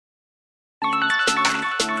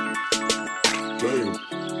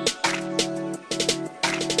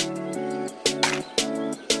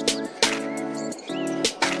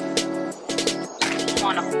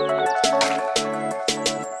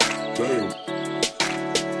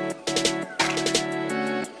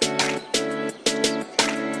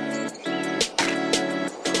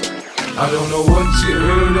I don't know what you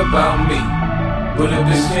heard about me, but a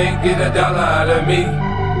bitch can't get $1 out of me.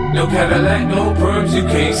 No Cadillac, no perms you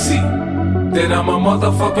can't see, then I'm a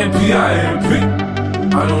motherfucking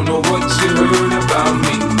pimp. I don't know what you heard about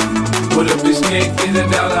me, but a bitch can't get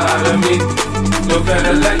 $1 out of me. No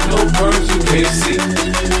Cadillac, no perms you can't see,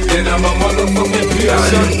 then I'm a motherfucking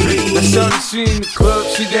pimp. I saw that she in the club,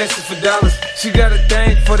 she dancing for dollars. She got a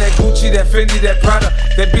thing for that Gucci, that Fendi, that Prada,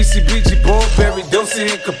 that BCBG, Burberry, Dolce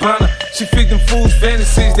 & Gabbana. She feed them fools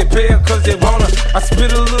fantasies, they pay her cause they want her. I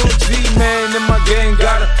spit a little G, man, and my gang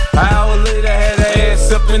got her. An hour later, had her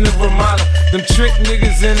ass up in the Ramada. Them trick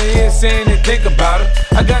niggas in the ear saying they think about her.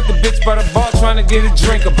 I got the bitch by the bar trying to get a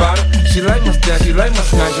drink about her. She like my style, she like my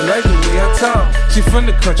style, she like the way I talk. She from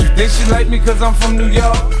the country, think she like me cause I'm from New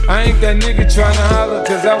York. I ain't that nigga trying to holler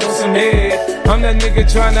cause I want some head. I'm that nigga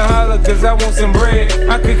trying to holler cause I want some bread.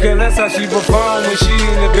 I could care less how she perform when she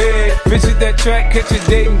in the bed. Bitch at that track, catch a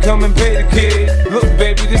date and come and pay the kid. Look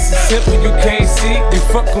baby, this is simple, you can't see. You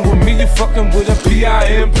fucking with me, you fucking with a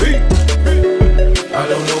pimp. I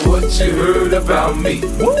don't know what you heard about me,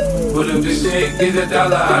 but a bitch can't get $1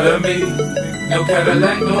 out of me. No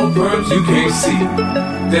Cadillac, no perms you can't see,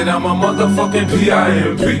 then I'm a motherfucking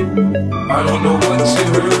pimp. I don't know what you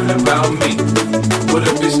heard about me, but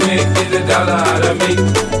a bitch can't get $1 out of me.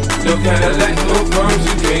 No Cadillac, no perms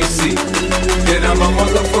you can't see, then I'm a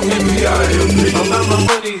motherfucking pimp. I'm out my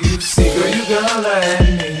money, you see, girl, you can holler at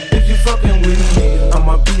me if you fucking with me. I'm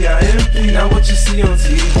a pimp. Now what you see on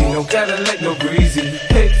TV, no Cadillac, no breezy.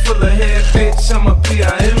 Head full of hair, bitch, I'm a pimp.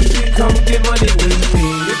 Come get money with me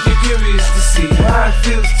if you're curious to see how it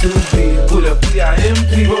feels to be with a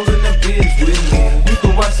pimp. Rolling the bins with me, you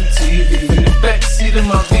can watch some TV in the backseat of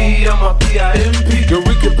my V. I'm a pimp. Girl,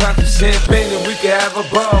 we can pop some champagne and we can have a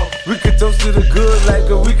ball. We can toast to the good like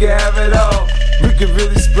we can have it all. We can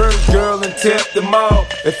really spur, girl, and tear up the mall.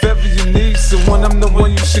 If ever you need someone, I'm the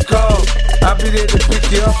one you should call. I'll be there to pick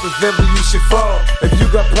you up if ever you should fall. If you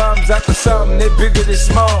got problems, I can solve them, they bigger than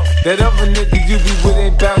small. That other nigga you be with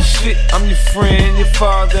ain't bout shit. I'm your friend, your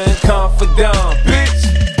father, and confidant, bitch.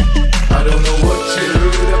 I don't know what you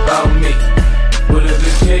heard about me, but a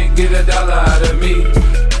bitch can't get $1 out of me.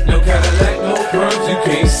 No Cadillac, no perms you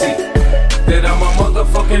can't see, then I'm a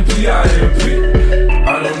motherfucking pimp.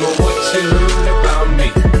 I don't know what you heard about me,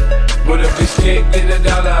 but a bitch can't get $1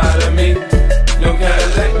 out of me. No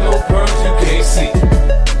Cadillac, no perms you can't see,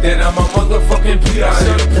 then I'm a motherfucking pimp.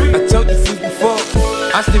 I told you since before,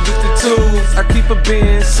 I stick with the tools. I keep a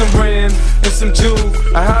Benz, some rims, and some jewels.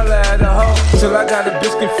 I holla at a hoe till I got a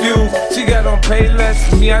bitch confused. She got on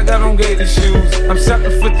Payless, me I got on Gator shoes. I'm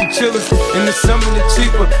shopping for the chillers, and the summer the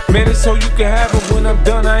cheaper. Man, it's so you can have her. When I'm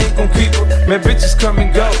done, I ain't gon' keep her. Man, bitches come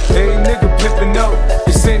and go. Hey, nigga pimpin' no.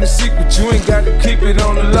 This ain't a secret, you ain't gotta keep it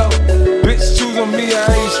on the low. Bitch, choose on me,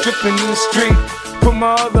 I ain't stripping in the street. Put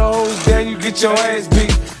my other hoes down, you get your ass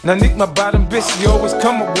beat. Now Nick, my bottom bitch, she always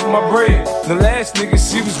come up with my bread. The last nigga,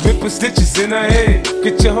 she was whipping stitches in her head.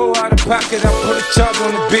 Get your hoe out of pocket, I put a charge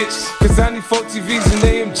on the bitch. Cause I need 4 TVs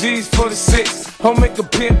and AMGs for the 6. Home make a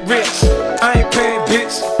pimp rich, I ain't paying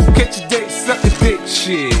bitch. Catch a date, suck a dick,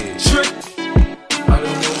 shit. Trick. I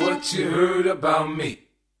don't know what you heard about me,